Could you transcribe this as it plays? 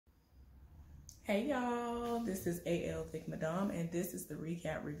Hey y'all, this is AL Thick Madame, and this is the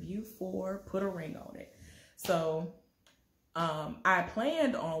recap review for Put a Ring on It. So, I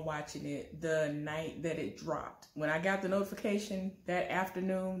planned on watching it the night that it dropped. When I got the notification that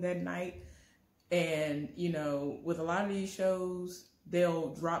afternoon, that night, and you know, with a lot of these shows,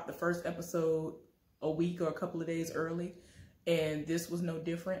 they'll drop the first episode a week or a couple of days early, and this was no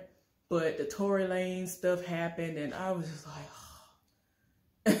different. But the Tory Lane stuff happened, and I was just like,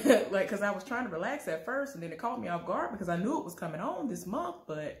 like, because I was trying to relax at first, and then it caught me off guard because I knew it was coming on this month,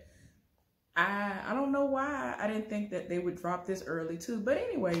 but I don't know why I didn't think that they would drop this early too. But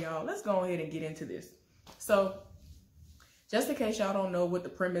anyway, y'all, let's go ahead and get into this. So, just in case y'all don't know what the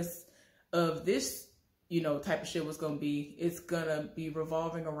premise of this, you know, type of shit was going to be, it's going to be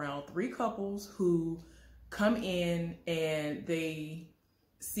revolving around three couples who come in and they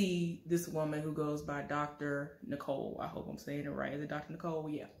see this woman who goes by Dr. Nicole. I hope I'm saying it right. Is it Dr. Nicole?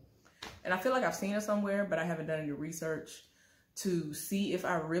 Yeah. And I feel like I've seen her somewhere, but I haven't done any research to see if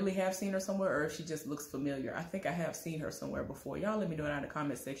I really have seen her somewhere or if she just looks familiar. I think I have seen her somewhere before. Y'all let me know down in the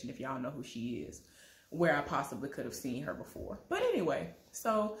comment section if y'all know who she is, where I possibly could have seen her before. But anyway,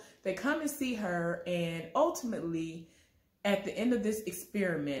 so they come and see her, and ultimately at the end of this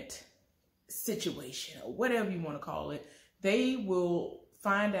experiment situation, or whatever you want to call it, they will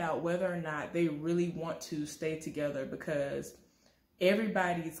find out whether or not they really want to stay together, because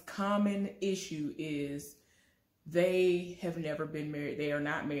everybody's common issue is they have never been married. They are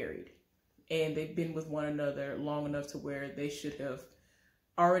not married, and they've been with one another long enough to where they should have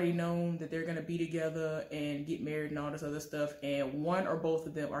already known that they're going to be together and get married and all this other stuff. And one or both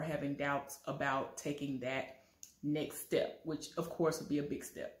of them are having doubts about taking that next step, which of course would be a big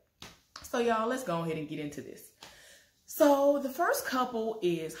step. So y'all, let's go ahead and get into this. So the first couple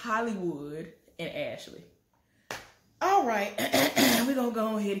is Hollywood and Ashley. All right, we're going to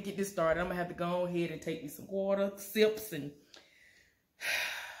go ahead and get this started. I'm going to have to go ahead and take me some water, sips, and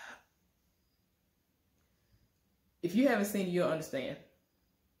if you haven't seen it, you'll understand.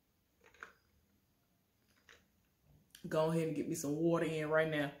 Go ahead and get me some water in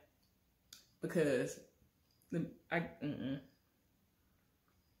right now, because because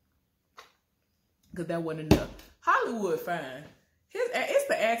that wasn't enough. Hollywood fine. It's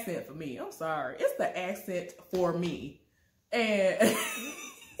the accent for me. I'm sorry. It's the accent for me. And it's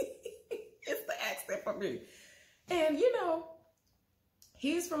the accent for me. And you know,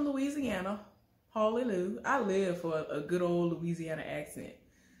 he's from Louisiana. Hallelujah. I live for a good old Louisiana accent.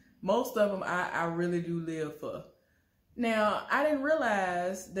 Most of them I really do live for. Now, I didn't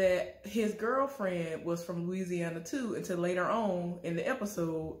realize that his girlfriend was from Louisiana too until later on in the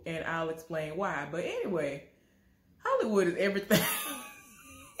episode, and I'll explain why. But anyway, Hollywood is everything.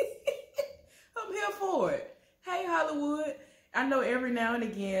 I'm here for it. Hey, Hollywood. I know every now and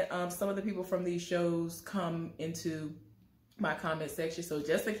again, some of the people from these shows come into my comment section. So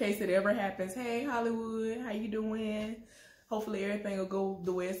just in case it ever happens, hey, Hollywood, how you doing? Hopefully everything will go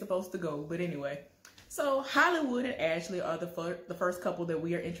the way it's supposed to go. But anyway, so Hollywood and Ashley are the first couple that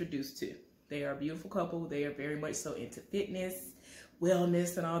we are introduced to. They are a beautiful couple. They are very much so into fitness,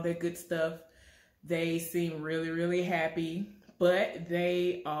 wellness, and all that good stuff. They seem really, really happy, but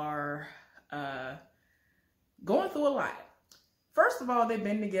they are going through a lot. First of all, they've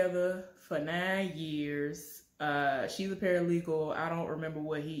been together for 9 years. She's a paralegal. I don't remember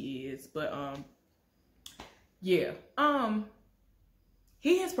what he is, but yeah.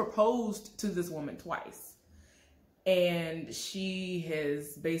 He has proposed to this woman twice, and she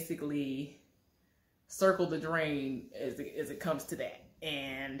has basically circled the drain as it comes to that.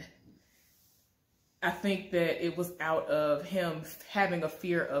 And I think that it was out of him having a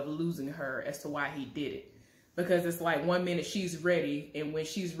fear of losing her as to why he did it. Because it's like 1 minute she's ready, and when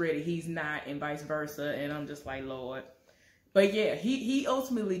she's ready, he's not, and vice versa. And I'm just like, Lord. But yeah, he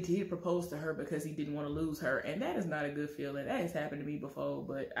ultimately did propose to her because he didn't want to lose her. And that is not a good feeling. That has happened to me before,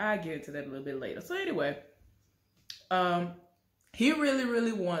 but I'll get into that a little bit later. So anyway, he really,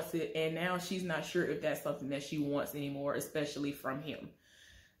 really wants it. And now she's not sure if that's something that she wants anymore, especially from him.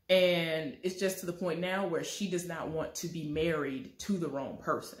 And it's just to the point now where she does not want to be married to the wrong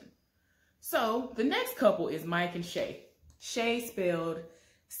person. So the next couple is Mike and Shay. Shay spelled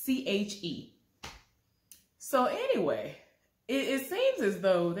C-H-E. So anyway, it seems as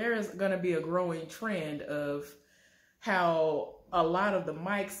though there is going to be a growing trend of how a lot of the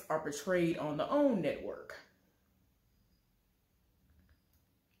Mikes are portrayed on the OWN network.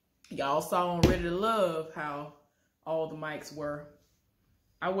 Y'all saw on Ready to Love how all the Mikes were.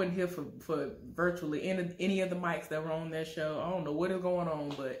 I wasn't here for virtually any of the Mikes that were on that show. I don't know what is going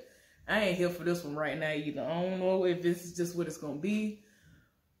on, but I ain't here for this one right now either. I don't know if this is just what it's going to be.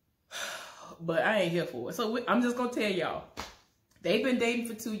 but I ain't here for it. So I'm just gonna tell y'all, they've been dating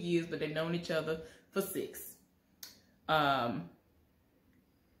for 2 years, but they've known each other for 6.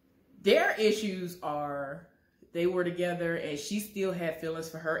 Their issues are they were together and she still had feelings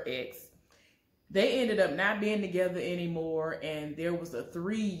for her ex. They ended up not being together anymore, and there was a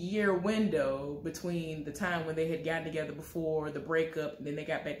 3-year window between the time when they had gotten together before the breakup, and then they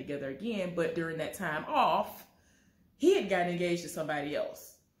got back together again. But during that time off, he had gotten engaged to somebody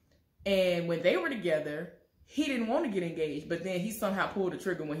else. And when they were together, he didn't want to get engaged, but then he somehow pulled the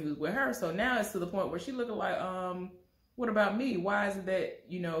trigger when he was with her. So now it's to the point where she looking like, what about me? Why is it that,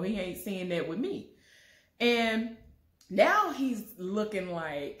 you know, he ain't seeing that with me? And now he's looking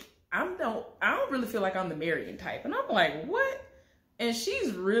like, I don't really feel like I'm the marrying type. And I'm like, what? And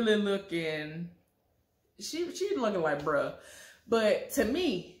she's really looking, she's looking like, bruh. But to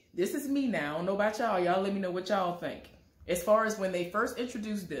me, this is me now. I don't know about y'all. Y'all let me know what y'all think. As far as when they first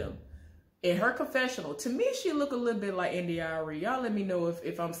introduced them, in her confessional, to me, she looked a little bit like India.Arie. Y'all let me know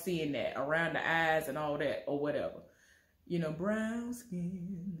if I'm seeing that around the eyes and all that or whatever. You know, brown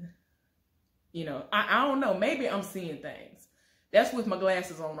skin. You know, I don't know. Maybe I'm seeing things. That's with my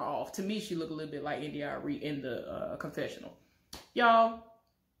glasses on or off. To me, she looked a little bit like India.Arie in the confessional. Y'all,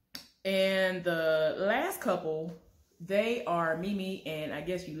 and the last couple, they are Mimi and I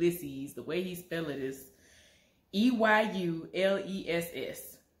guess Ulysses. The way he spelled it is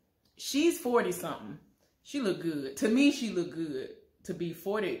Eyyuless. She's 40-something. She look good. To me, she look good. To be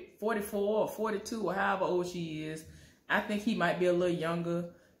 40, 44 or 42 or however old she is. I think he might be a little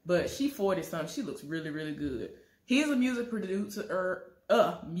younger. But she 40-something. She looks really, really good. He's a music producer,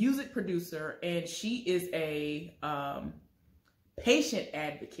 and she is a patient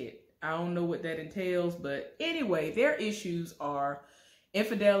advocate. I don't know what that entails, but anyway, their issues are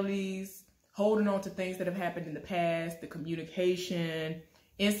infidelities, holding on to things that have happened in the past, the communication,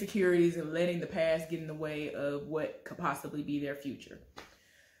 insecurities, and letting the past get in the way of what could possibly be their future.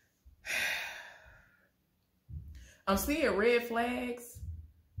 I'm seeing red flags.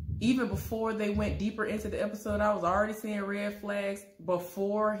 Even before they went deeper into the episode, I was already seeing red flags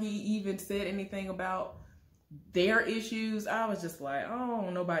before he even said anything about their issues. I was just like, I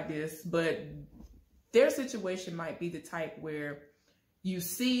don't know about this, but their situation might be the type where you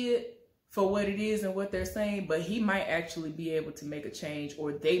see it for what it is and what they're saying, but he might actually be able to make a change,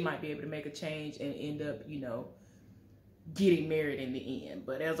 or they might be able to make a change and end up, you know, getting married in the end.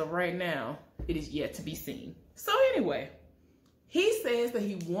 But as of right now, it is yet to be seen. So anyway, he says that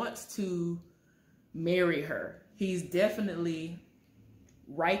he wants to marry her. He's definitely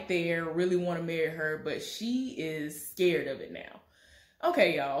right there, really want to marry her, but she is scared of it now.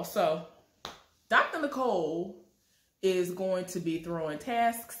 Okay, y'all. So Dr. Nicole is going to be throwing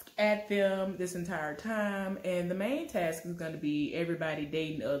tasks at them this entire time. And the main task is going to be everybody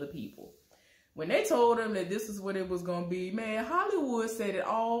dating other people. When they told him that this is what it was going to be, man, Hollywood said it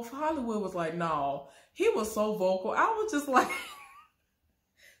all. Hollywood was like, no. He was so vocal. I was just like...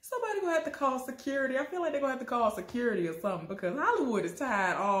 Somebody gonna have to call security. I feel like they're gonna have to call security or something, because Hollywood is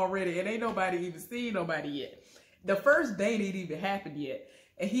tired already and ain't nobody even seen nobody yet. The first date ain't even happened yet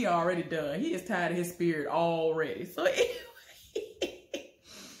and he already done. He is tired of his spirit already. So anyway,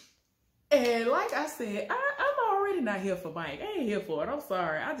 and like I said, I'm already not here for Mike. I ain't here for it. I'm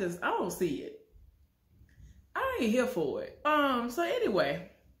sorry. I don't see it. I ain't here for it. So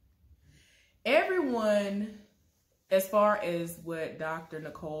anyway, everyone, as far as what Dr.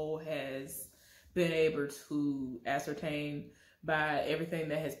 Nicole has been able to ascertain by everything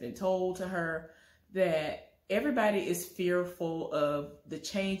that has been told to her, that everybody is fearful of the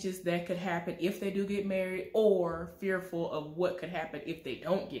changes that could happen if they do get married, or fearful of what could happen if they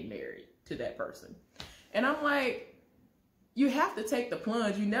don't get married to that person. And I'm like, you have to take the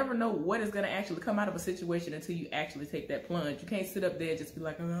plunge. You never know what is going to actually come out of a situation until you actually take that plunge. You can't sit up there and just be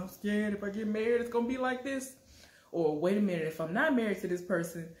like, oh, I'm scared if I get married, it's going to be like this. Or wait a minute, if I'm not married to this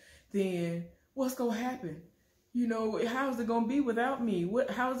person, then what's going to happen? You know, how's it going to be without me?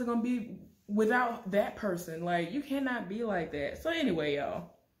 How is it going to be without that person? Like, you cannot be like that. So anyway, y'all,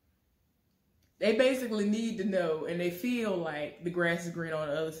 they basically need to know, and they feel like the grass is green on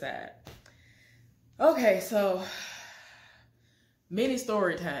the other side. Okay, so mini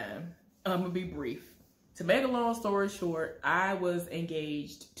story time. I'm going to be brief. To make a long story short, I was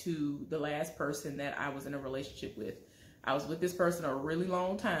engaged to the last person that I was in a relationship with. I was with this person a really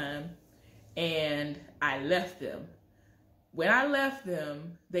long time, and I left them. When I left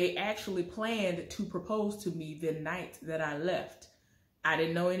them, they actually planned to propose to me the night that I left. I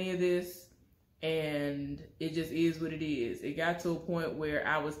didn't know any of this, and it just is what it is. It got to a point where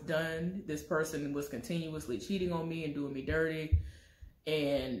I was done. This person was continuously cheating on me and doing me dirty,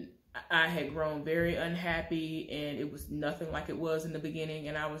 and I had grown very unhappy, and it was nothing like it was in the beginning.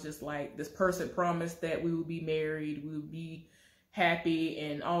 And I was just like, this person promised that we would be married, we would be happy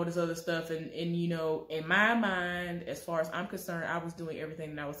and all this other stuff. And you know, in my mind, as far as I'm concerned, I was doing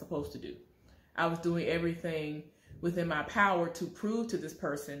everything that I was supposed to do. I was doing everything within my power to prove to this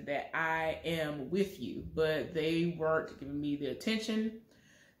person that I am with you, but they weren't giving me the attention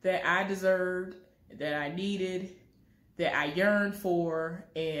that I deserved, that I needed, that I yearned for.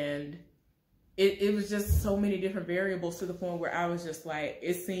 And it was just so many different variables to the point where I was just like,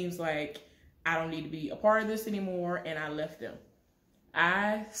 it seems like I don't need to be a part of this anymore. And I left them.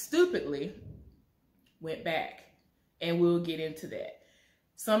 I stupidly went back, and we'll get into that.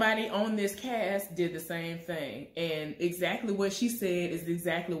 Somebody on this cast did the same thing, and exactly what she said is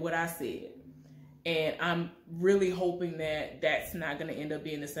exactly what I said. And I'm really hoping that that's not going to end up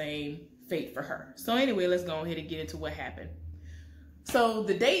being the same fate for her. So anyway, let's go ahead and get into what happened. So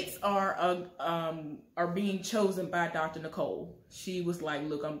the dates are being chosen by Dr. Nicole. She was like,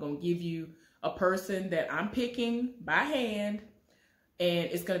 look, I'm going to give you a person that I'm picking by hand, and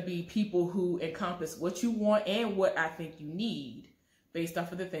it's going to be people who encompass what you want and what I think you need, based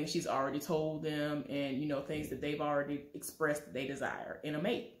off of the things she's already told them, and, you know, things that they've already expressed that they desire in a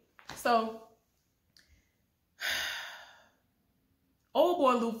mate. So, old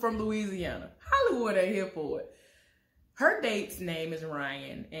boy from Louisiana, Hollywood ain't here for it. Her date's name is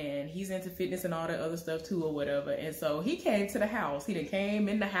Ryan, and he's into fitness and all that other stuff too, or whatever. And so he came to the house. He done came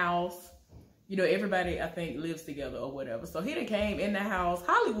in the house. You know, everybody, I think, lives together or whatever. So he done came in the house.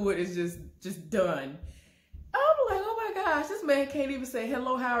 Hollywood is just done. I'm like, oh my gosh, this man can't even say,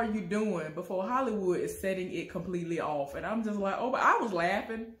 hello, how are you doing? Before Hollywood is setting it completely off. And I'm just like, oh, but I was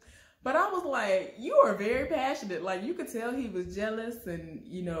laughing. But I was like, you are very passionate. Like, you could tell he was jealous, and,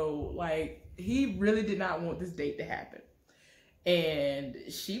 you know, like, he really did not want this date to happen. And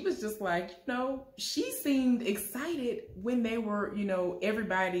she was just like, you know, she seemed excited when they were, you know,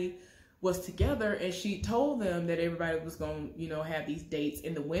 everybody was together, and she told them that everybody was going to, you know, have these dates,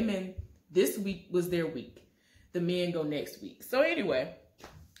 and the women, this week was their week. The men go next week. So anyway,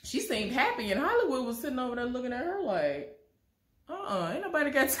 she seemed happy, and Hollywood was sitting over there looking at her like, ain't nobody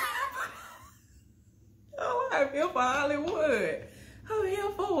got time for that. Oh, I'm here for Hollywood. I'm here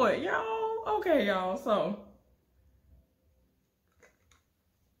for it, y'all. Okay, y'all. So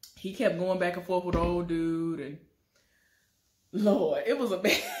he kept going back and forth with the old dude, and Lord, it was a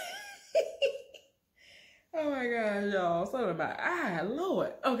bad. Oh my gosh, y'all. Something about,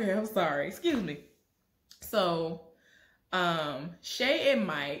 Lord. Okay, I'm sorry. Excuse me. So, Shay and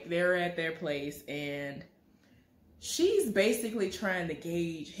Mike, they're at their place, and she's basically trying to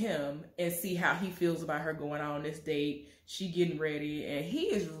gauge him and see how he feels about her going on this date. She getting ready, and he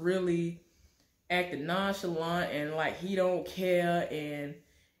is really acting nonchalant and like he don't care, and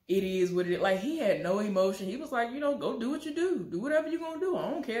it is what it is. Like, he had no emotion. He was like, you know, go do what you do. Do whatever you're going to do. I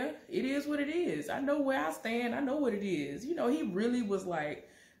don't care. It is what it is. I know where I stand. I know what it is. You know, he really was like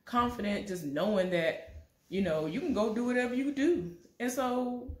confident, just knowing that, you know, you can go do whatever you do. And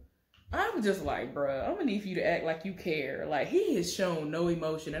so I'm just like, bruh, I'm gonna need for you to act like you care. Like, he has shown no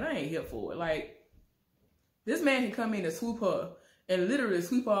emotion, and I ain't here for it. Like, this man can come in and swoop her and literally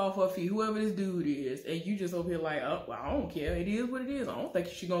sweep her off her feet, whoever this dude is, and you just over here like, oh, well, I don't care. It is what it is. I don't think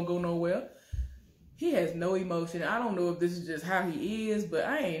she's gonna go nowhere. He has no emotion. I don't know if this is just how he is, but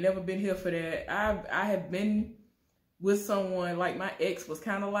I ain't never been here for that. I have been with someone, like my ex was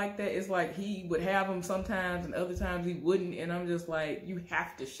kind of like that. It's like he would have them sometimes and other times he wouldn't. And I'm just like, you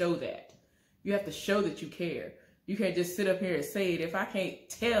have to show that. You have to show that you care. You can't just sit up here and say it. If I can't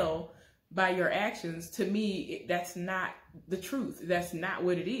tell by your actions, to me, that's not the truth. That's not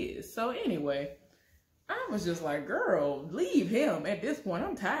what it is. So anyway, I was just like, girl, leave him at this point.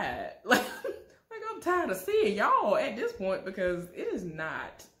 I'm tired. Like I'm tired of seeing y'all at this point, because it is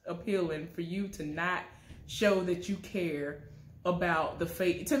not appealing for you to not show that you care about the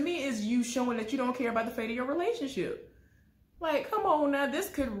fate. To me, is you showing that you don't care about the fate of your relationship. Like, come on now, this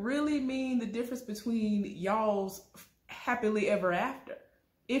could really mean the difference between y'all's happily ever after,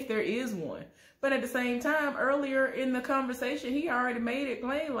 if there is one. But at the same time, earlier in the conversation, he already made it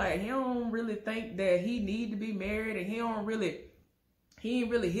plain, like, he don't really think that he need to be married, and he ain't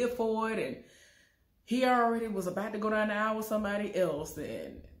really here for it, and he already was about to go down the aisle with somebody else,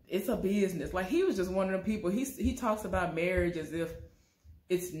 and it's a business. Like, he was just one of the people. He talks about marriage as if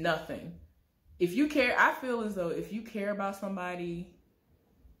it's nothing. If you care, I feel as though if you care about somebody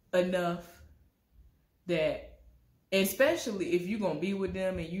enough that, and especially if you're going to be with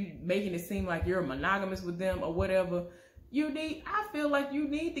them and you making it seem like you're monogamous with them or whatever, I feel like you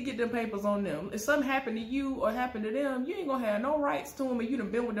need to get them papers on them. If something happened to you or happened to them, you ain't gonna have no rights to them, and you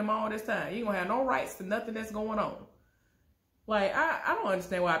done been with them all this time. You ain't gonna have no rights to nothing that's going on. Like, I don't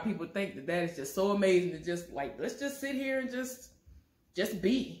understand why people think that that is just so amazing to just, like, let's just sit here and just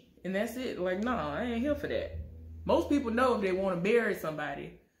be. And that's it. Like, no, I ain't here for that. Most people know if they want to marry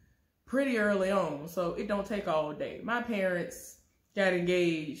somebody pretty early on, so it don't take all day. My parents got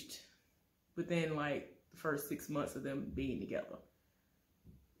engaged within, like, the first 6 months of them being together.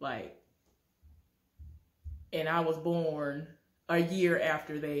 Like, and I was born a year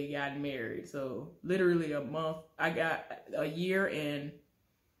after they got married. So literally a month. I got a year and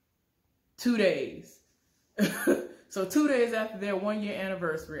 2 days. So 2 days after their 1 year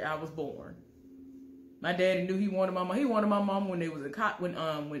anniversary, I was born. My daddy knew he wanted my mom. He wanted my mom when they was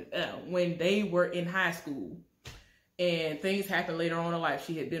when they were in high school, and things happened later on in life.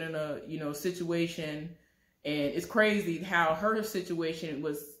 She had been in a situation, and it's crazy how her situation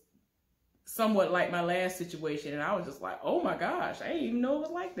was somewhat like my last situation, and I was just like, oh my gosh, I didn't even know it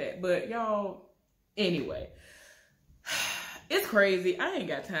was like that. But y'all, anyway, it's crazy. I ain't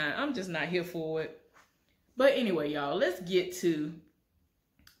got time. I'm just not here for it. But anyway, y'all, let's get to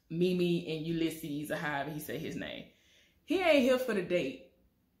Mimi and Ulysses, or however he said his name. He ain't here for the date,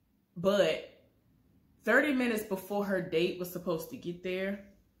 but 30 minutes before her date was supposed to get there,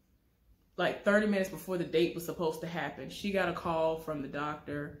 like 30 minutes before the date was supposed to happen, she got a call from the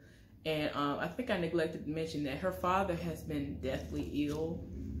doctor. And I think I neglected to mention that her father has been deathly ill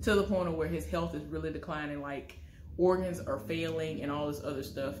to the point of where his health is really declining, like organs are failing and all this other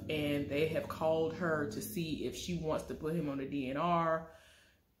stuff. And they have called her to see if she wants to put him on the DNR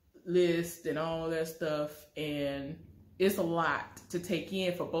list and all that stuff. And it's a lot to take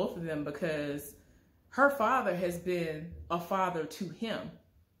in for both of them, because her father has been a father to him.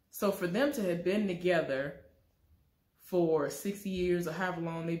 So for them to have been together for 6 years or however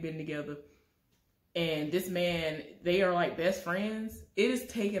long they've been together, and this man, they are like best friends, it is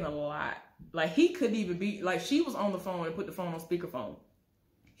taking a lot. Like, he couldn't even be, like, she was on the phone and put the phone on speakerphone.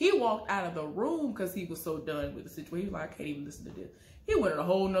 He walked out of the room because he was so done with the situation. He was like, I can't even listen to this. He went in a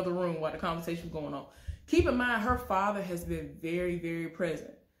whole nother room while the conversation was going on. Keep in mind, her father has been very, very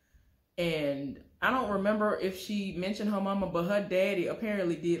present. And I don't remember if she mentioned her mama, but her daddy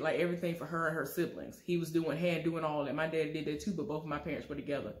apparently did like everything for her and her siblings. He was doing all that. My daddy did that too, but both of my parents were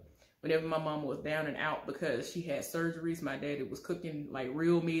together. Whenever my mama was down and out because she had surgeries, my daddy was cooking like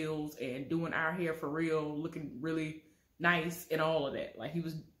real meals and doing our hair for real, looking really nice and all of that. Like, he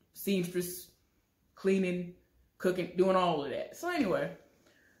was seamstress, cleaning, cooking, doing all of that. So anyway,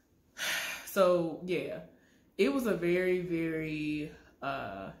 so yeah, it was a very, very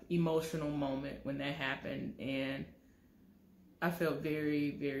emotional moment when that happened, and I felt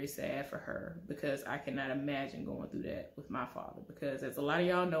very, very sad for her, because I cannot imagine going through that with my father, because as a lot of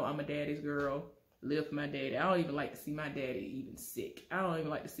y'all know, I'm a daddy's girl, live for my daddy. I don't even like to see my daddy even sick. I don't even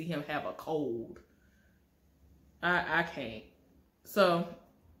like to see him have a cold. I can't. So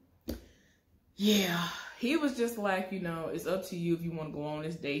yeah, he was just like, it's up to you if you want to go on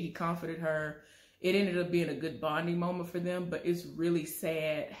this date. He comforted her. It ended up being a good bonding moment for them, but it's really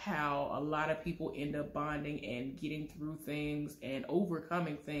sad how a lot of people end up bonding and getting through things and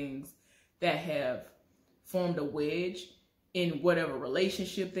overcoming things that have formed a wedge in whatever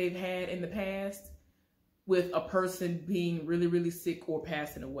relationship they've had in the past, with a person being really, really sick or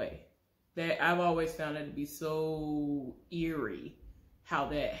passing away. That I've always found it to be so eerie how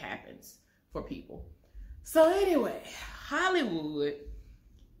that happens for people. So anyway, Hollywood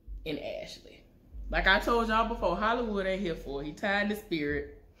and Ashley. Like I told y'all before, Hollywood ain't here for it. He tied the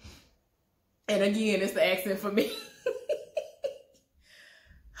spirit. And again, it's the accent for me.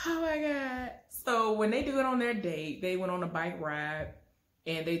 Oh my God. So when they do it on their date, they went on a bike ride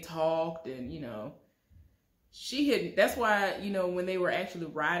and they talked, and that's why, when they were actually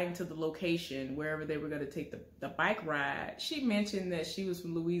riding to the location, wherever they were going to take the bike ride, she mentioned that she was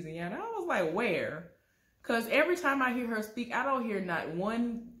from Louisiana. I was like, where? Because every time I hear her speak, I don't hear not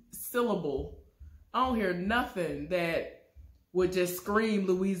one syllable. I don't hear nothing that would just scream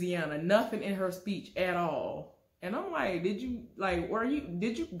Louisiana, nothing in her speech at all. And I'm like, did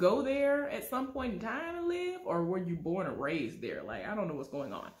you go there at some point in time and live, or were you born and raised there? Like, I don't know what's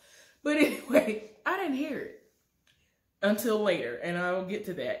going on. But anyway, I didn't hear it until later, and I'll get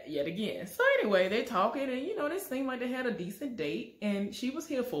to that yet again. So anyway, they talking, and they seemed like they had a decent date, and she was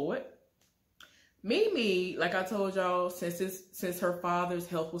here for it. Mimi, like I told y'all, since her father's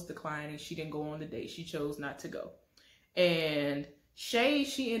health was declining, she didn't go on the date. She chose not to go. And Shay,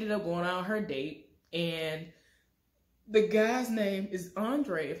 she ended up going on her date, and the guy's name is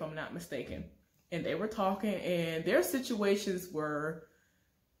Andre, if I'm not mistaken. and they were talking, and their situations were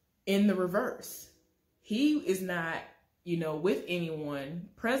in the reverse. He is not, you know, with anyone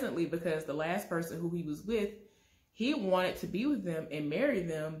presently because the last person who he was with, he wanted to be with them and marry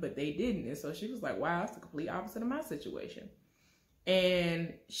them, but they didn't. And so she was like, wow, it's the complete opposite of my situation.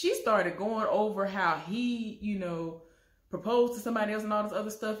 And she started going over how he, you know, proposed to somebody else and all this other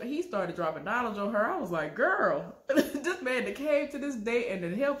stuff. And he started dropping knowledge on her. I was like, girl, this man that came to this date and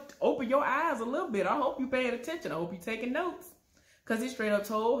then helped open your eyes a little bit. I hope you paying attention. I hope you taking notes. Because he straight up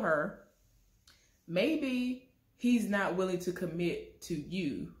told her, maybe he's not willing to commit to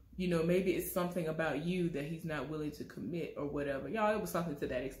you. You know, maybe it's something about you that he's not willing to commit or whatever. Y'all, it was something to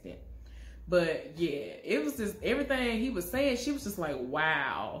that extent. But yeah, it was just everything he was saying. She was just like,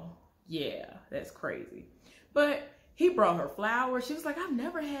 wow, yeah, that's crazy. But he brought her flowers. She was like, I've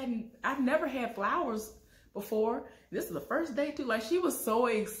never had flowers before. This is the first day too. Like, she was so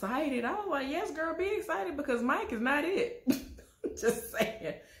excited. I was like, yes, girl, be excited because Mike is not it. Just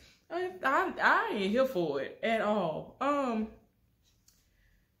saying. I ain't here for it at all.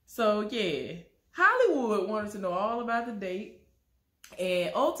 So yeah, Hollywood wanted to know all about the date.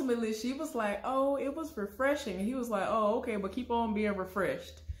 And ultimately she was like, oh, it was refreshing. And he was like, oh, okay, but keep on being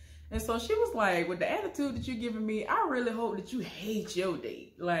refreshed. And so she was like, with the attitude that you're giving me, I really hope that you hate your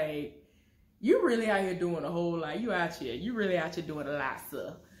date. Like, you really out here doing a whole lot. You really out here doing a lot,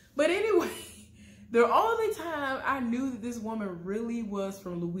 sir. But anyway, the only time I knew that this woman really was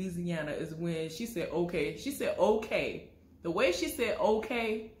from Louisiana is when she said, okay. She said, okay. The way she said,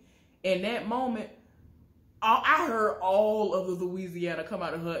 okay, in that moment, I heard all of the Louisiana come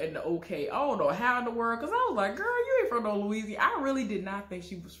out of her in the okay. I don't know how in the world, because I was like, girl, you ain't from no Louisiana. I really did not think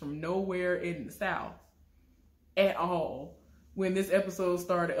she was from nowhere in the South at all when this episode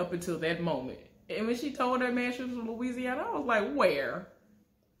started up until that moment. And when she told that man she was from Louisiana, I was like, where?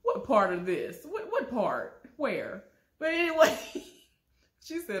 What part of this? What part? Where? But anyway,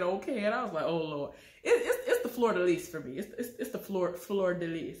 she said okay, and I was like, oh Lord. It's the fleur-de-lis for me. It's the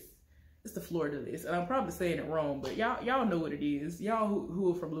fleur-de-lis. It's the fleur-de-lis, and I'm probably saying it wrong, but y'all know what it is. Y'all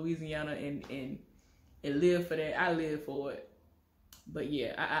who are from Louisiana and live for that, I live for it. But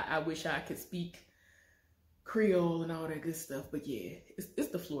yeah, I wish I could speak Creole and all that good stuff. But yeah, it's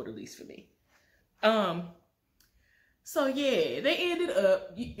the fleur-de-lis for me. So yeah, they ended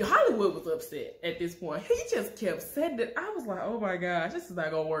up. Hollywood was upset at this point. He just kept saying that. I was like, oh my gosh, this is not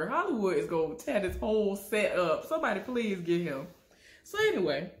gonna work. Hollywood is gonna tear this whole set up. Somebody please get him. So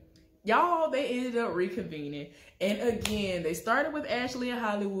anyway. Y'all, they ended up reconvening. And again, they started with Ashley and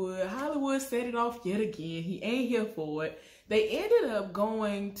Hollywood. Hollywood set it off yet again. He ain't here for it. They ended up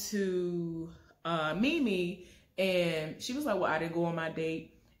going to Mimi, and she was like, well, I didn't go on my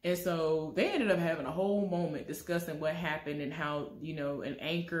date. And so they ended up having a whole moment discussing what happened and how, you know, an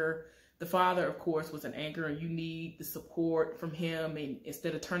anchor, the father, of course, was an anchor, and you need the support from him. And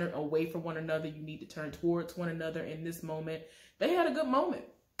instead of turning away from one another, you need to turn towards one another in this moment. They had a good moment.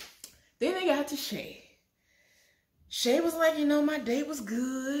 Then they got to Shay. Shay was like, you know, my date was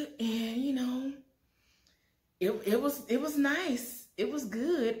good, and you know, it was nice. It was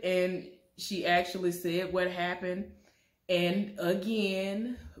good. And she actually said what happened. And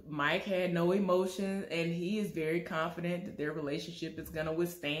again, Mike had no emotion, and he is very confident that their relationship is gonna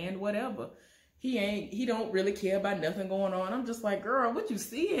withstand whatever. He don't really care about nothing going on. I'm just like, girl, what you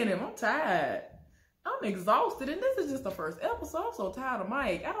see in him? I'm tired. I'm exhausted, and this is just the first episode. I'm so tired of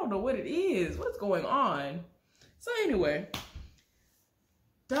Mike. I don't know what it is. What's going on? So anyway,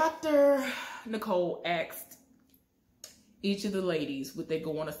 Dr. Nicole asked each of the ladies would they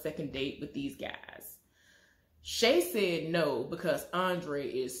go on a second date with these guys. Shay said no because Andre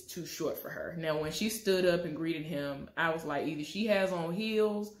is too short for her. Now, when she stood up and greeted him, I was like, either she has on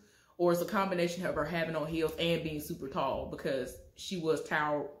heels or it's a combination of her having on heels and being super tall, because she was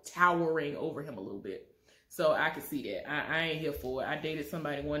towering over him a little bit. So I could see that. I ain't here for it. I dated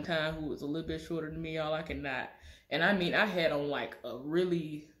somebody one time who was a little bit shorter than me, y'all. I cannot. And I mean, I had on like a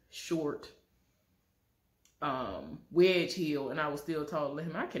really short wedge heel, and I was still taller than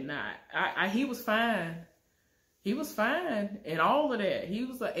him. I cannot. He was fine. He was fine and all of that. He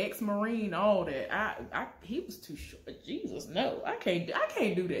was an ex-Marine, all that. He was too short. Jesus, no. I can't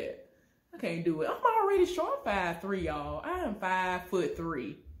do that. I can't do it. I'm already short, 5'3", y'all. I am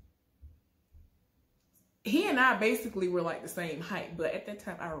 5'3". He and I basically were like the same height, but at that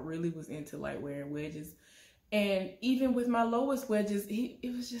time I really was into like wearing wedges. And even with my lowest wedges,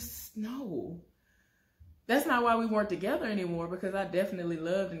 it was just, no. That's not why we weren't together anymore, because I definitely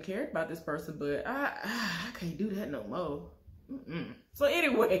loved and cared about this person, but I can't do that no more. So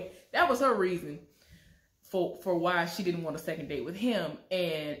anyway, that was her reason for why she didn't want a second date with him.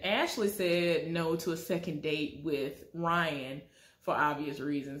 And Ashley said no to a second date with Ryan for obvious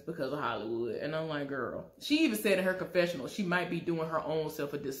reasons because of Hollywood. And I'm like, girl, she even said in her confessional, she might be doing her own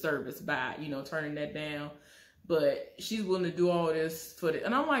self a disservice by, you know, turning that down. But she's willing to do all this for the,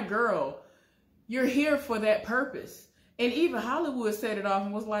 and I'm like, girl, you're here for that purpose. And even Hollywood set it off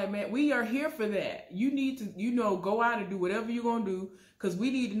and was like, man, we are here for that. You need to, you know, go out and do whatever you're going to do, because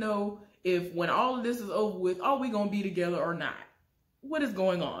we need to know if when all of this is over with, are we going to be together or not? What is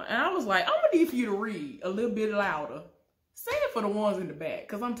going on? And I was like, I'm going to need for you to read a little bit louder. Say it for the ones in the back,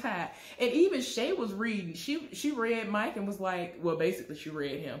 because I'm tired. And even Shay was reading. She read Mike and was like, well, basically she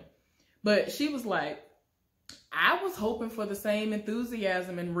read him. But she was like, I was hoping for the same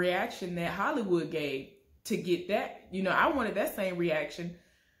enthusiasm and reaction that Hollywood gave to get that. You know, I wanted that same reaction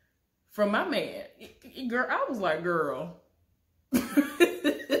from my man. Girl, I was like, girl.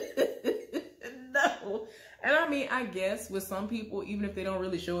 No. And I mean, I guess with some people, even if they don't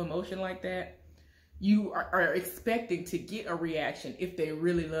really show emotion like that, you are expecting to get a reaction if they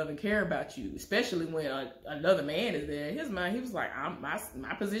really love and care about you, especially when another man is there. In his mind, he was like,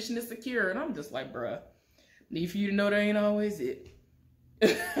 my position is secure. And I'm just like, bruh, need for you to know that ain't always it.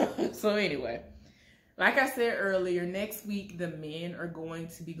 So anyway, like I said earlier, next week, the men are going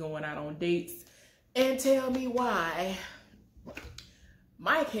to be going out on dates. And tell me why.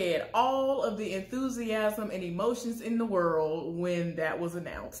 Mike had all of the enthusiasm and emotions in the world when that was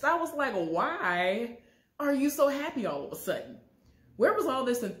announced. I was like, why are you so happy all of a sudden? Where was all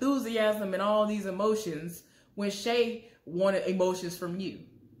this enthusiasm and all these emotions when Shay wanted emotions from you?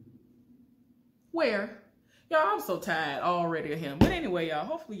 Where? Y'all, I'm so tired already of him. But anyway, y'all,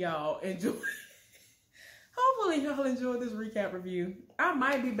 hopefully y'all enjoy. Hopefully y'all enjoyed this recap review. I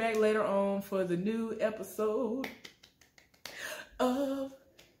might be back later on for the new episode of,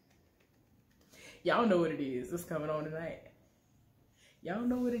 y'all know what it is. It's coming on tonight. Y'all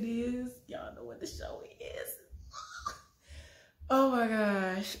know what it is. Y'all know what the show is. Oh my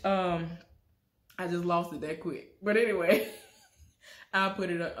gosh. I just lost it that quick. But anyway, I'll put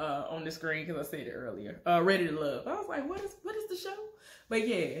it on the screen because I said it earlier. Ready to Love. I was like, what is the show? But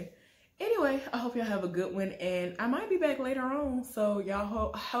yeah. Anyway, I hope y'all have a good one, and I might be back later on. So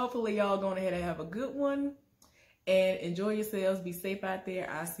y'all, hopefully y'all going ahead and have a good one. And enjoy yourselves. Be safe out there.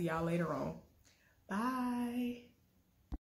 I'll see y'all later on. Bye.